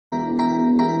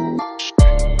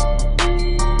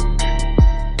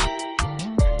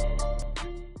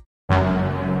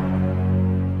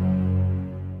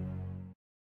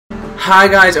Hi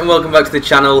guys, and welcome back to the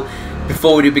channel.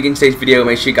 Before we do begin today's video,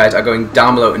 make sure you guys are going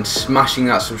down below and smashing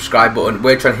that subscribe button.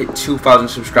 We're trying to hit 2,000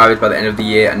 subscribers by the end of the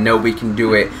year, and know we can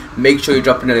do it. Make sure you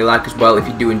drop another like as well if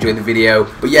you do enjoy the video.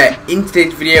 But yeah, in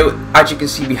today's video, as you can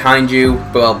see behind you,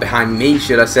 well, behind me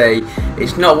should I say,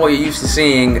 it's not what you're used to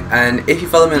seeing. And if you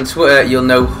follow me on Twitter, you'll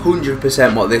know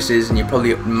 100% what this is, and you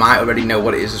probably might already know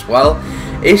what it is as well.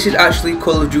 This is actually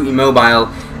Call of Duty Mobile.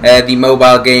 The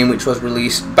mobile game which was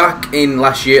released back in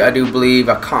last year, I do believe.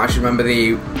 I can't actually remember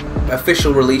the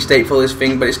official release date for this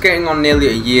thing, but it's getting on nearly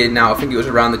a year now. I think it was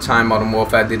around the time Modern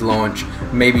Warfare did launch,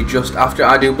 maybe just after,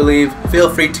 I do believe.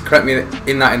 Feel free to correct me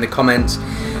in the comments.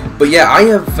 But yeah, I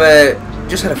have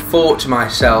just had a thought to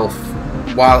myself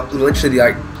while literally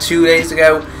like 2 days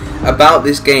ago about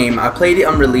this game. I played it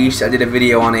on release, I did a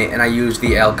video on it, and I used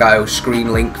the Elgato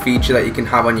screen link feature that you can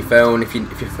have on your phone. If you're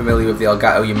familiar with the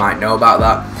Elgato, you might know about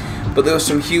that. But there were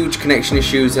some huge connection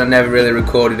issues and I never really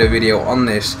recorded a video on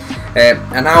this.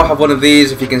 And now I have one of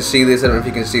these. If you can see this, I don't know if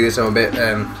you can see this, I'm a bit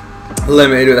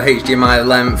limited with the HDMI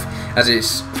length, as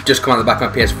it's just come out the back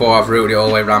of my PS4. I've routed it all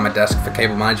the way around my desk for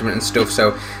cable management and stuff,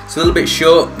 so it's a little bit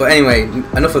short. But anyway,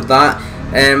 enough of that.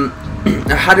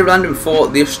 I had a random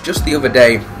thought just the other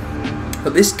day,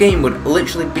 but this game would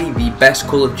literally be the best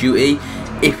Call of Duty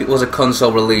if it was a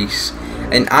console release.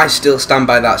 And I still stand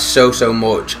by that so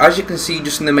much. As you can see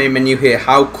just in the main menu here,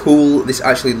 how cool this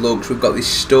actually looks. We've got this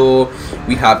store,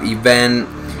 we have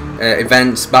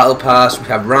events, battle pass, we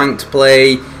have ranked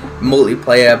play,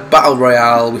 multiplayer, battle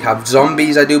royale, we have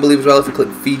zombies I do believe as well. If we click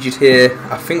featured here,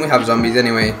 I think we have zombies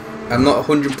anyway. I'm not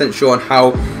 100% sure on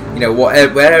how, you know,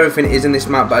 where everything is in this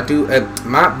map, but I do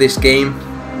this game.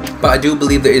 But I do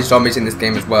believe there is zombies in this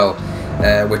game as well,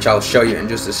 which I'll show you in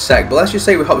just a sec. But let's just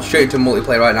say we hop straight into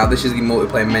multiplayer right now. This is the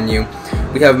multiplayer menu.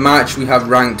 We have match, we have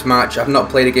ranked match. I've not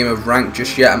played a game of ranked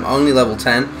just yet. I'm only level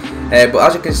 10. But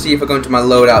as you can see, if I go into my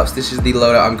loadouts, this is the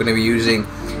loadout I'm going to be using.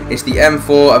 It's the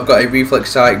M4. I've got a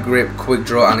reflex sight, grip, quick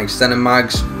draw, and extended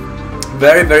mags.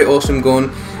 Very awesome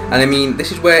gun. And I mean,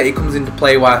 this is where it comes into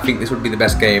play why I think this would be the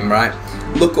best game, right?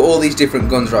 Look at all these different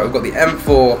guns, right? We've got the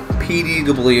M4,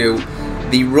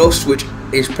 PDW, the Rust, which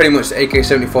is pretty much the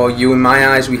AK-74U in my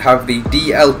eyes. We have the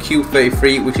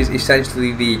DLQ-33, which is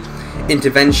essentially the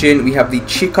intervention. We have the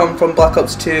Chicom from Black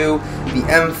Ops 2, the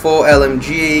M4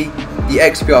 LMG, the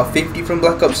XPR-50 from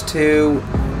Black Ops 2,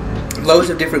 loads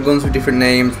of different guns with different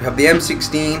names. We have the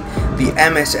M16, the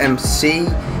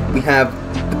MSMC, we have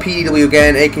the PDW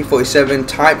again, AK-47,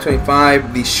 Type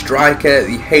 25, the Striker,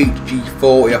 the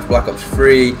HG40 off Black Ops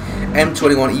 3,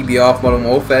 M21 EBR from Modern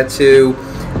Warfare 2,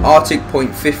 Arctic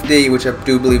 .50, which I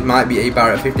do believe might be a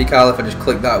Barrett 50 cal if I just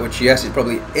click that, which yes, it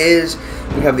probably is.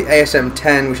 We have the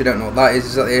ASM-10, which I don't know what that is.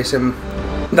 Is that the ASM?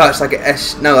 No, it's like a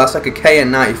no, that's like a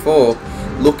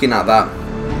KN-94. Looking at that,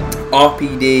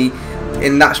 RPD,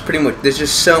 and that's pretty much. There's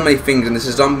just so many things, and there's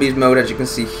a zombies mode, as you can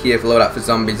see here, for loadout for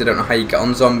zombies. I don't know how you get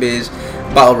on zombies,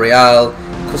 battle royale,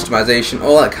 customization,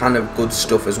 all that kind of good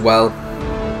stuff as well.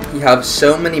 You have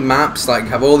so many maps, like you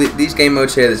have all these game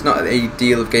modes here. There's not a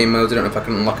deal of game modes. I don't know if I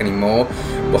can unlock any more.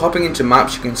 But hopping into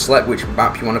maps, you can select which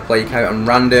map you want to play. You can have it on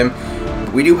random.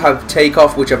 We do have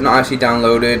Takeoff, which I've not actually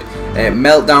downloaded.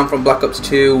 Meltdown from Black Ops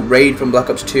 2, Raid from Black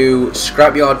Ops 2,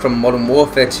 Scrapyard from Modern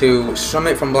Warfare 2,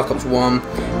 Summit from Black Ops 1,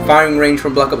 Firing Range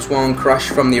from Black Ops 1, Crash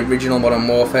from the original Modern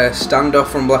Warfare, Standoff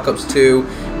from Black Ops 2,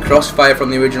 Crossfire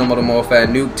from the original Modern Warfare,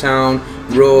 Nuketown,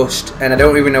 Roast, and I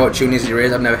don't even know what Tunisia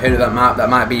is. I've never heard of that map. That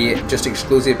might be just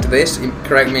exclusive to this.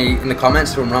 Correct me in the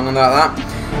comments if I'm wrong on that.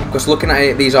 Because looking at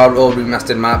it, these are all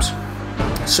remastered maps.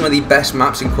 Some of the best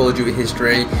maps in Call of Duty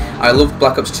history. I love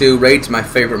Black Ops 2. Raid's my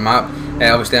favourite map.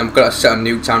 Obviously, I've got it set on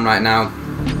Nuketown right now.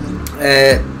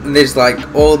 There's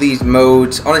like all these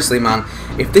modes. Honestly, man,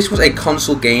 if this was a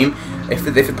console game, if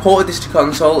they ported this to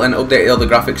console and updated all the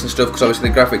graphics and stuff, because obviously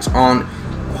the graphics aren't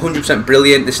 100%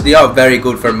 brilliant. They are very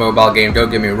good for a mobile game,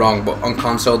 don't get me wrong, but on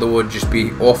console they would just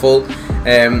be awful.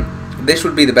 This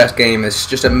would be the best game. It's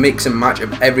just a mix and match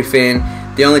of everything.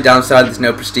 The only downside, there's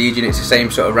no prestige, and it's the same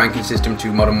sort of ranking system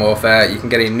to Modern Warfare. You can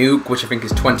get a nuke, which I think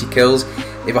is 20 kills.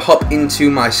 If I hop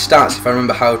into my stats, if I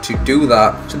remember how to do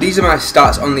that. So these are my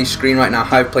stats on the screen right now.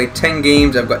 I've played 10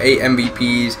 games, I've got 8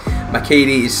 MVPs, my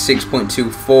KD is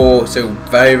 6.24, so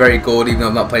very good, even though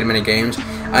I've not played many games.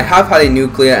 I have had a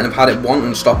nuclear and I've had one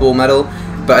unstoppable medal,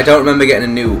 but I don't remember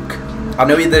getting a nuke. I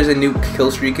know there's a nuke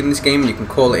kill streak in this game and you can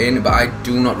call it in, but I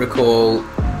do not recall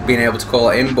being able to call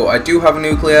it in. But I do have a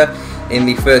nuclear in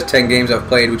the first 10 games I've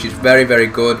played, which is very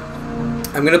good.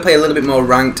 I'm going to play a little bit more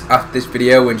ranked after this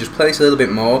video and just play this a little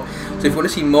bit more. So if you want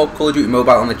to see more Call of Duty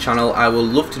Mobile on the channel, I will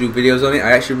love to do videos on it.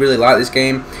 I actually really like this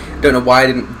game. Don't know why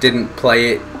I didn't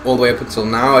play it all the way up until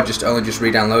now. I only just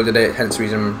re-downloaded it, hence the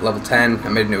reason I'm level 10. I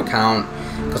made a new account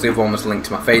because the other one was linked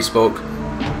to my Facebook.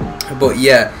 But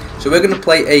yeah, so we're going to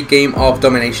play a game of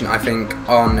domination, I think,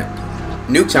 on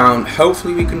Nuketown.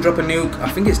 Hopefully we can drop a nuke. I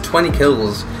think it's 20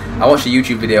 kills. I watched a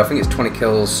YouTube video, I think it's 20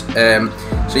 kills.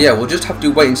 So yeah, we'll just have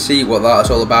to wait and see what that's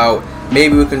all about.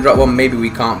 Maybe we can drop one, maybe we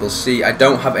can't, we'll see. I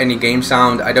don't have any game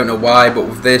sound, I don't know why, but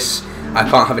with this, I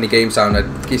can't have any game sound.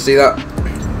 Can you see that?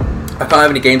 I can't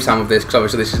have any game sound with this, because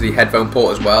obviously this is the headphone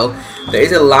port as well. There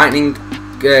is a lightning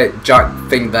jack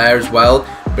thing there as well,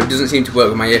 but it doesn't seem to work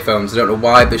with my earphones. I don't know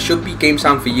why. There should be game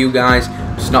sound for you guys,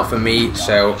 it's not for me,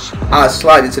 so at a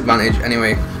slight disadvantage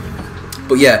anyway.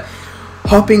 But yeah,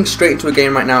 hopping straight into a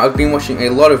game right now. I've been watching a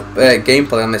lot of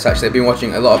gameplay on this actually. I've been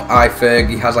watching a lot of iFerg.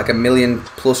 He has like 1 million+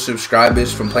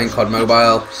 subscribers from playing COD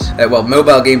Mobile. Well,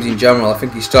 mobile games in general. I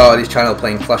think he started his channel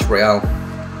playing Clash Royale,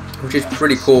 which is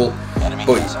pretty cool.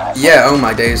 But yeah, oh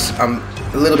my days, I'm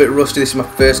a little bit rusty. This is my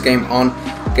first game on,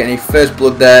 getting a first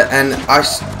blood there, and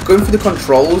going through the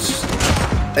controls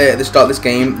at the start of this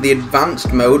game. The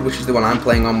advanced mode, which is the one I'm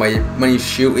playing on, where when you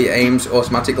shoot it aims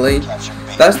automatically.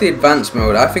 That's the advanced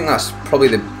mode. I think that's probably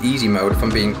the easy mode, if I'm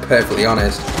being perfectly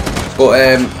honest.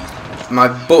 But my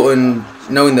button,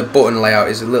 knowing the button layout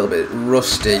is a little bit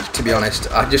rusty, to be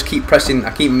honest. I just keep pressing,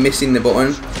 I keep missing the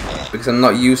button because I'm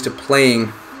not used to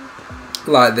playing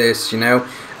like this, you know.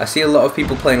 I see a lot of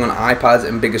people playing on iPads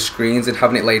and bigger screens and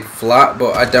having it laid flat,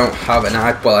 but I don't have an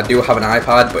iPad. Well, I do have an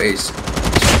iPad, but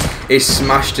it's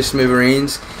smashed to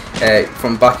smithereens.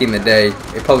 From back in the day.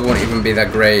 It probably won't even be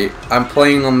that great. I'm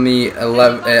playing on the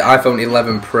iPhone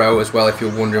 11 Pro as well, if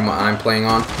you're wondering what I'm playing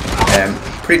on.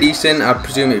 Pretty decent. I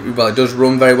presume it does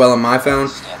run very well on my phone.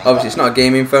 Obviously it's not a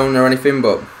gaming phone or anything,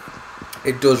 but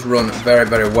it does run very,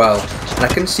 very well. And I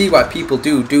can see why people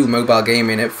do mobile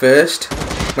gaming. At first,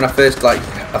 when I first, like,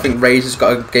 I think Razer's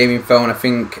got a gaming phone. I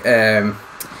think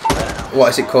what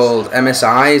is it called?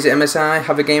 MSI, is it MSI?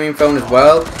 Have a gaming phone as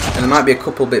well, and there might be a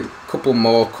couple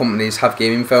more companies have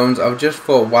gaming phones. I just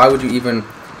thought, why would you even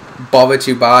bother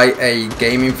to buy a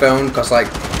gaming phone? Because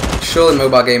like, surely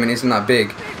mobile gaming isn't that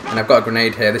big. And I've got a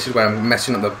grenade here. This is where I'm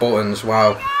messing up the buttons.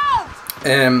 Wow.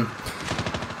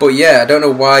 But yeah, I don't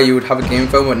know why you would have a gaming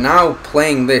phone. But now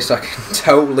playing this, I can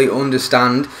totally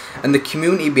understand. And the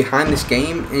community behind this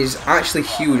game is actually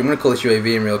huge. I'm going to call this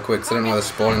UAV in real quick because I don't know where they're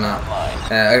spawning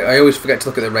at. I always forget to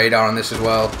look at the radar on this as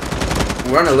well.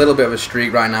 We're on a little bit of a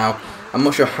streak right now. I'm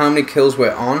not sure how many kills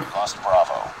we're on.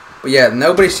 But yeah,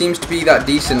 nobody seems to be that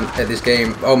decent at this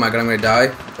game. Oh my god, I'm going to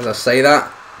die as I say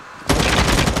that.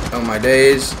 Oh my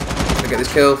days. Can I get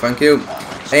this kill? Thank you.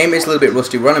 Aim is a little bit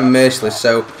rusty. We're on a merciless,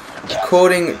 so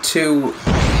according to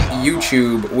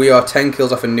YouTube, we are 10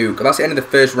 kills off a nuke. That's the end of the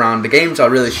first round. The games are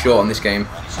really short on this game,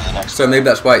 so maybe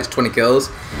that's why it's 20 kills.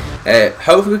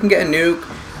 Hopefully we can get a nuke.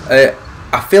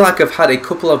 I feel like I've had a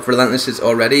couple of relentlesses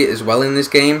already as well in this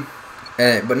game,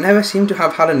 but never seem to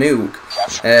have had a nuke.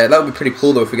 That would be pretty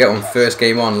cool though if we get one first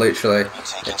game on, literally.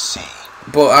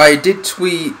 But I did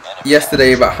tweet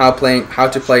yesterday about how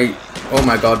to play, oh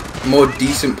my god, more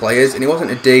decent players, and it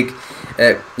wasn't a dig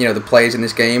at, you know, the players in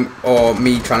this game or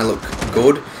me trying to look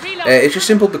good. It's just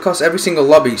simple because every single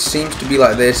lobby seems to be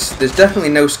like this. There's definitely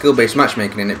no skill-based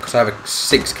matchmaking in it because I have a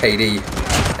 6 KD.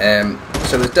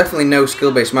 So there's definitely no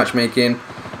skill-based matchmaking,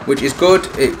 which is good.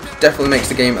 It definitely makes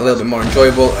the game a little bit more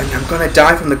enjoyable. And I'm gonna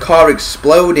die from the car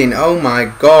exploding. Oh my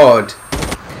god.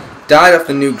 Died off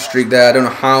the nuke streak there. I don't know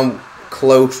how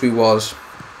close we was.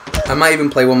 I might even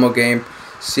play one more game,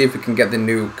 see if we can get the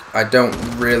nuke. I don't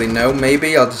really know.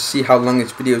 Maybe I'll just see how long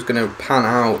this video is going to pan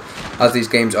out, as these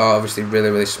games are obviously really,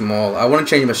 really small. I want to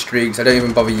change my streaks. I don't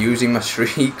even bother using my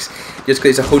streaks just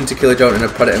because it's a hunter killer drone and a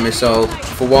predator missile.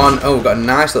 For one, oh, we've got a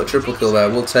nice little triple kill there.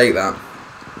 We'll take that.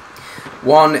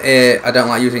 One, I don't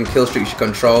like using kill streaks to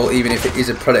control, even if it is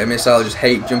a predator missile. I just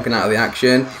hate jumping out of the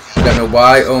action. I don't know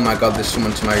why. Oh my god, there's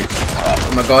someone to my...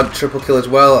 Oh my god, triple kill as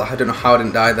well. I don't know how I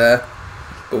didn't die there,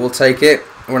 but we'll take it.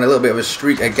 We're on a little bit of a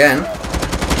streak again.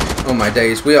 Oh my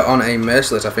days, we are on a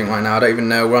merciless, I think, right now. I don't even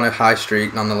know. We're on a high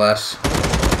streak nonetheless.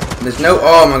 There's no...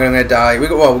 Oh my god, I'm going to die. We've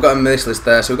got a merciless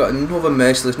there, so we've got another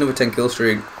merciless, another 10 kill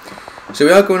streak. So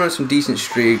we are going on some decent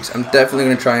streaks. I'm definitely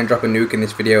going to try and drop a nuke in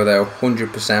this video though,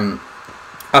 100%.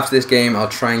 After this game, I'll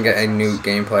try and get a nuke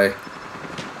gameplay.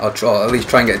 I'll at least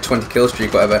try and get a 20 kill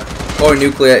streak, whatever. Or a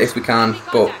nuclear if we can,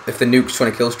 but if the nuke's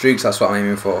 20 kill streaks, that's what I'm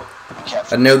aiming for.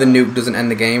 I know the nuke doesn't end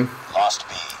the game.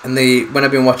 And when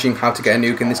I've been watching how to get a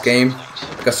nuke in this game,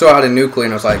 because I saw I had a nuclear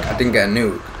and I was like, I didn't get a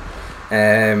nuke.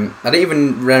 I didn't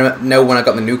even know when I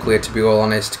got the nuclear, to be all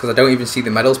honest, because I don't even see the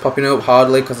medals popping up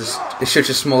hardly, because it's such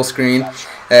a small screen.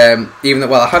 Even though,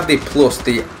 well, I have the plus,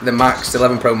 the Max, the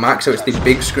 11 Pro Max, so it's the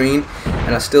big screen,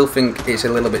 and I still think it's a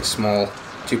little bit small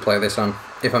to play this on,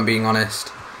 if I'm being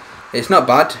honest. It's not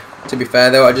bad, to be fair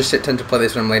though. I just tend to play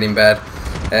this when I'm laying in bed,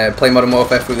 play Modern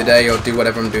Warfare through the day, or do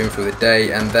whatever I'm doing through the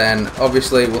day, and then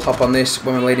obviously we'll hop on this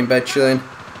when we're laying in bed chilling.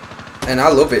 And I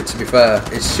love it, to be fair.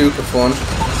 It's super fun,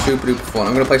 super duper fun.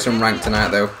 I'm going to play some rank tonight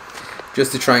though,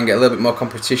 just to try and get a little bit more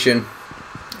competition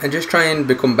and just try and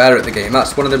become better at the game.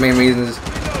 That's one of the main reasons,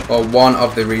 or one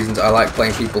of the reasons I like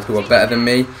playing people who are better than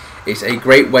me. It's a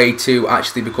great way to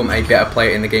actually become a better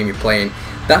player in the game you're playing.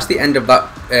 That's the end of that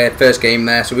first game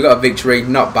there, so we got a victory,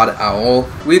 not bad at all.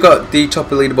 We got the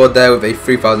top of the leaderboard there with a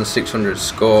 3,600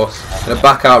 score. Gonna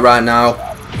back out right now.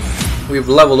 We've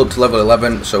leveled up to level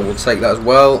 11, so we'll take that as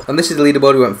well. And this is the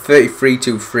leaderboard. We went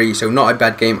 33-3, so not a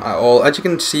bad game at all. As you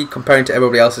can see, comparing to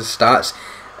everybody else's stats,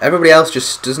 everybody else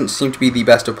just doesn't seem to be the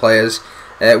best of players,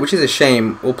 which is a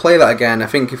shame. We'll play that again. I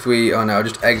think if we, oh no, I'll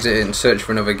just exit it and search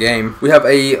for another game. We have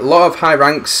a lot of high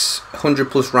ranks,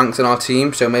 100+ ranks in our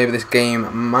team, so maybe this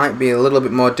game might be a little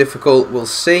bit more difficult. We'll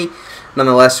see.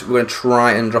 Nonetheless, we're going to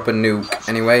try and drop a nuke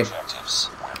anyway.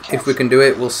 If we can do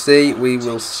it, we'll see. We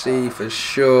will see for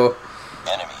sure.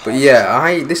 But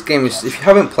yeah, this game is, if you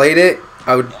haven't played it,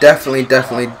 I would definitely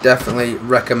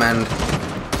recommend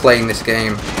playing this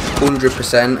game.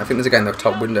 100%. I think there's a guy in the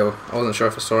top window. I wasn't sure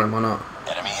if I saw him or not.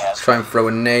 Try and throw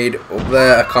a nade up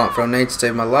there. I can't throw a nade to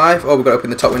save my life. Oh, we've got to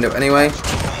open the top window anyway.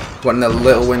 Got another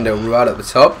little window right at the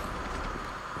top.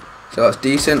 So that's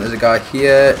decent. There's a guy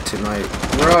here to my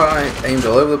right. Aimed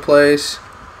all over the place.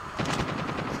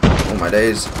 Oh my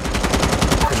days.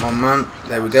 Come on, man.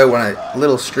 There we go. We're on a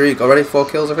little streak already. 4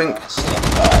 kills, I think.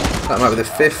 That might be the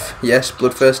 5th. Yes,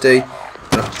 bloodthirsty. I'm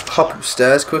going to hop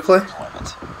upstairs quickly.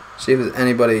 See if there's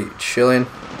anybody chilling.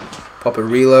 Pop a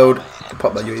reload.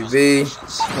 Pop that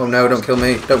UAV. Oh no, don't kill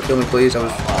me. Don't kill me, please. I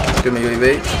was doing my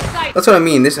UAV. That's what I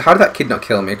mean. How did that kid not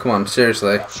kill me? Come on,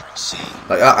 seriously.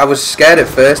 Like, I was scared at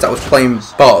first. I was playing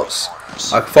bots.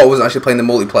 I thought I wasn't actually playing the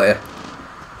multiplayer.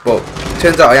 But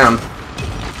turns out I am.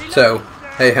 So,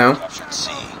 hey ho.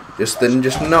 Just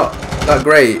not that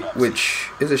great, which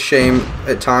is a shame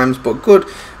at times, but good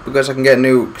because I can get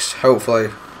nukes, hopefully.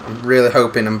 I'm really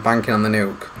hoping and banking on the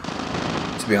nuke,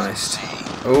 to be honest.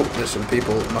 Oh, there's some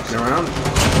people knocking around.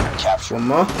 One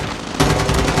more.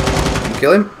 Can we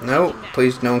kill him? No,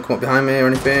 please no one come up behind me or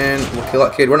anything. We'll kill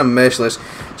that kid. We're on a merciless.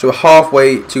 So we're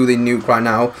halfway to the nuke right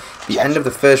now. The end of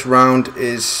the first round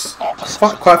is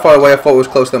quite far away. I thought we was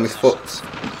closer than we thought.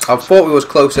 I thought we was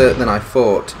closer than I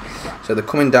thought. So they're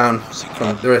coming down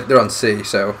from, they're on C,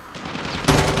 so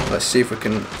let's see if we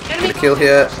can get a kill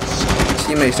here.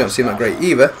 Teammates don't seem that great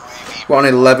either. We're on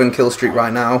an 11 kill streak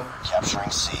right now.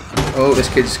 Oh,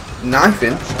 this kid's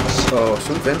knifing or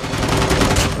something.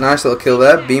 Nice little kill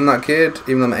there. Beam that kid,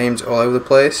 even though my aim's all over the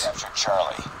place.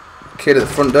 Kid at the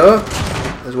front door.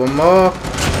 There's one more.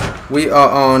 We are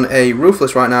on a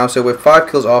ruthless right now, so we're 5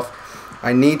 kills off.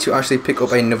 I need to actually pick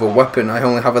up another weapon. I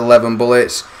only have 11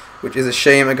 bullets, which is a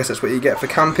shame. I guess that's what you get for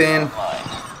camping.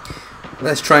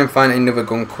 Let's try and find another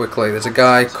gun quickly. There's a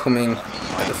guy coming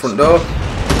at the front door.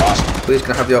 Please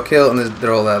can I have your kill? And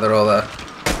they're all there, they're all there.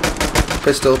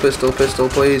 Pistol, pistol, pistol,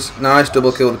 please. Nice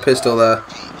double kill with the pistol there.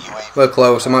 We're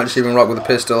close. I might just even rock with the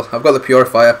pistol. I've got the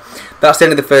purifier. That's the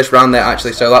end of the first round there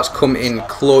actually, so that's come in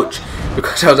clutch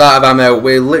because I was out of ammo.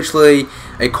 We're literally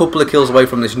a couple of kills away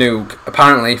from this nuke.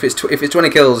 Apparently, if it's 20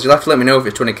 kills, you'll have to let me know if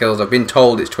it's 20 kills. I've been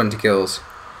told it's 20 kills,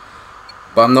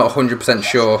 but I'm not 100%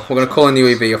 sure. We're going to call in the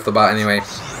UAV off the bat anyway.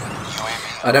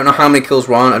 I don't know how many kills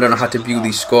we're on. I don't know how to view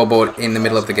the scoreboard in the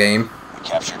middle of the game.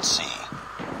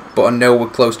 But I know we're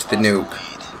close to the nuke.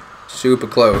 Super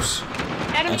close.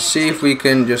 And see if we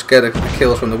can just get a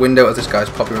kill from the window as this guy's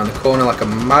popping around the corner like a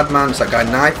madman. It's that guy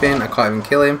knifing. I can't even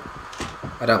kill him.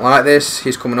 I don't like this.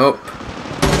 He's coming up.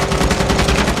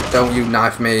 Don't you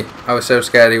knife me. I was so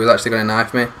scared he was actually going to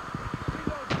knife me.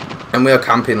 And we are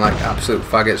camping like absolute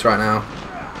faggots right now.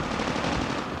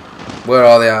 Where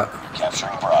are they at?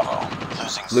 Capturing Bravo.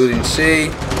 Losing C.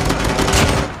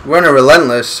 We're on a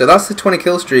relentless, so that's the 20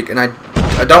 kill streak, and I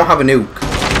don't have a nuke.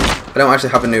 I don't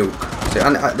actually have a nuke. See,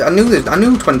 I knew this. I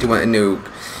knew 20 went a nuke.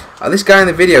 This guy in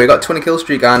the video, he got 20 kill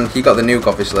streak and he got the nuke,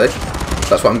 obviously.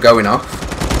 That's what I'm going off.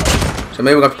 So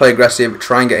maybe we're going to play aggressive,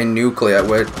 try and get a nuclear.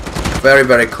 We're very,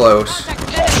 very close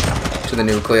to the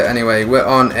nuclear. Anyway, we're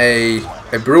on a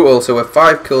brutal, so we're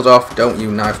 5 kills off. Don't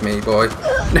you knife me, boy.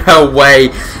 No way.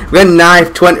 We're gonna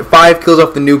knife 25 kills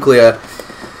off the nuclear.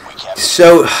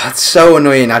 So, that's so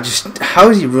annoying. How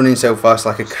is he running so fast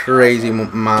like a crazy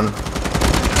man?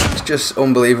 That's just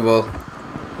unbelievable.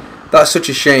 That's such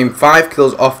a shame. 5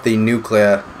 kills off the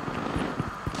nuclear.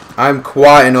 I'm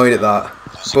quite annoyed at that.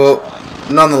 But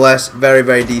nonetheless, very,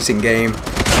 very decent game.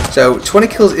 So 20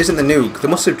 kills isn't the nuke. They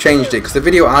must have changed it, because the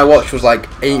video I watched was like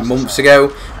 8 months ago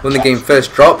when the game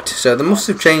first dropped. So they must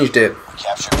have changed it.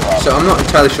 So I'm not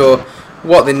entirely sure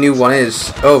what the new one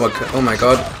is. Oh my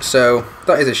god. So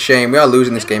that is a shame. We are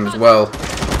losing this game as well.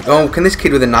 Oh, can this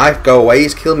kid with a knife go away?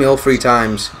 He's killed me all 3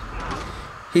 times.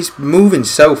 He's moving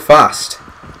so fast.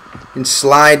 And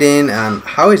sliding, and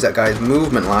how is that guy's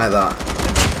movement like that?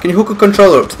 Can you hook a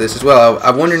controller up to this as well?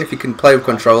 I'm wondering if you can play with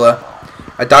controller.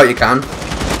 I doubt you can,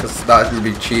 because that would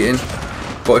be cheating.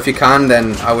 But if you can,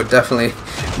 then I would definitely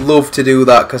love to do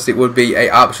that, because it would be an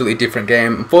absolutely different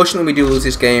game. Unfortunately, we do lose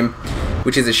this game,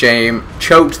 which is a shame.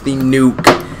 Choked the nuke.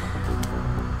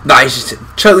 That is just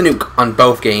choked the nuke on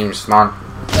both games, man.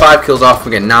 5 kills off,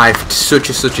 we get knifed. Such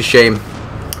a shame.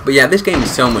 But yeah, this game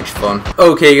is so much fun.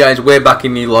 Okay guys, we're back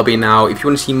in the lobby now. If you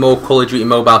want to see more Call of Duty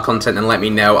mobile content, then let me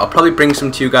know. I'll probably bring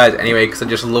some to you guys anyway, because I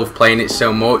just love playing it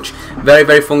so much. Very,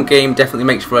 very fun game. Definitely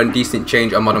makes for a decent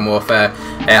change on Modern Warfare.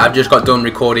 I've just got done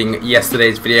recording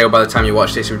yesterday's video by the time you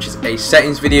watch this, which is a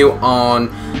settings video on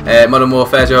Modern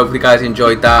Warfare. So hopefully you guys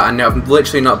enjoyed that. I know I've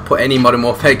literally not put any Modern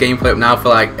Warfare gameplay up now for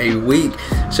like a week.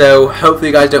 So hopefully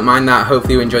you guys don't mind that.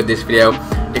 Hopefully you enjoyed this video.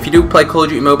 If you do play Call of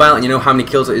Duty Mobile and you know how many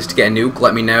kills it is to get a nuke,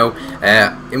 let me know.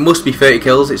 It must be 30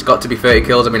 kills. It's got to be 30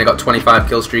 kills. I mean, I got 25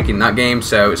 kill streak in that game,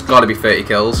 so it's got to be 30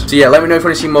 kills. So yeah, let me know if you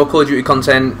want to see more Call of Duty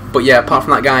content. But yeah, apart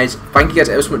from that, guys, thank you guys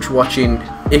ever so much for watching.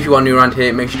 If you are new around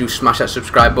here, make sure you do smash that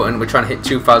subscribe button. We're trying to hit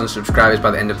 2,000 subscribers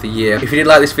by the end of the year. If you did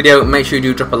like this video, make sure you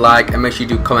do drop a like, and make sure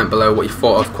you do comment below what you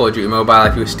thought of Call of Duty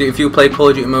Mobile. If you play Call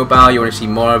of Duty Mobile, you want to see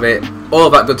more of it, all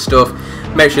of that good stuff,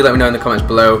 make sure you let me know in the comments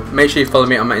below. Make sure you follow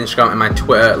me on my Instagram and my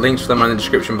Twitter. Links for them are in the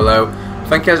description below.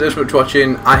 Thank you guys so much for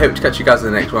watching. I hope to catch you guys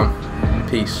in the next one.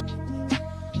 Peace.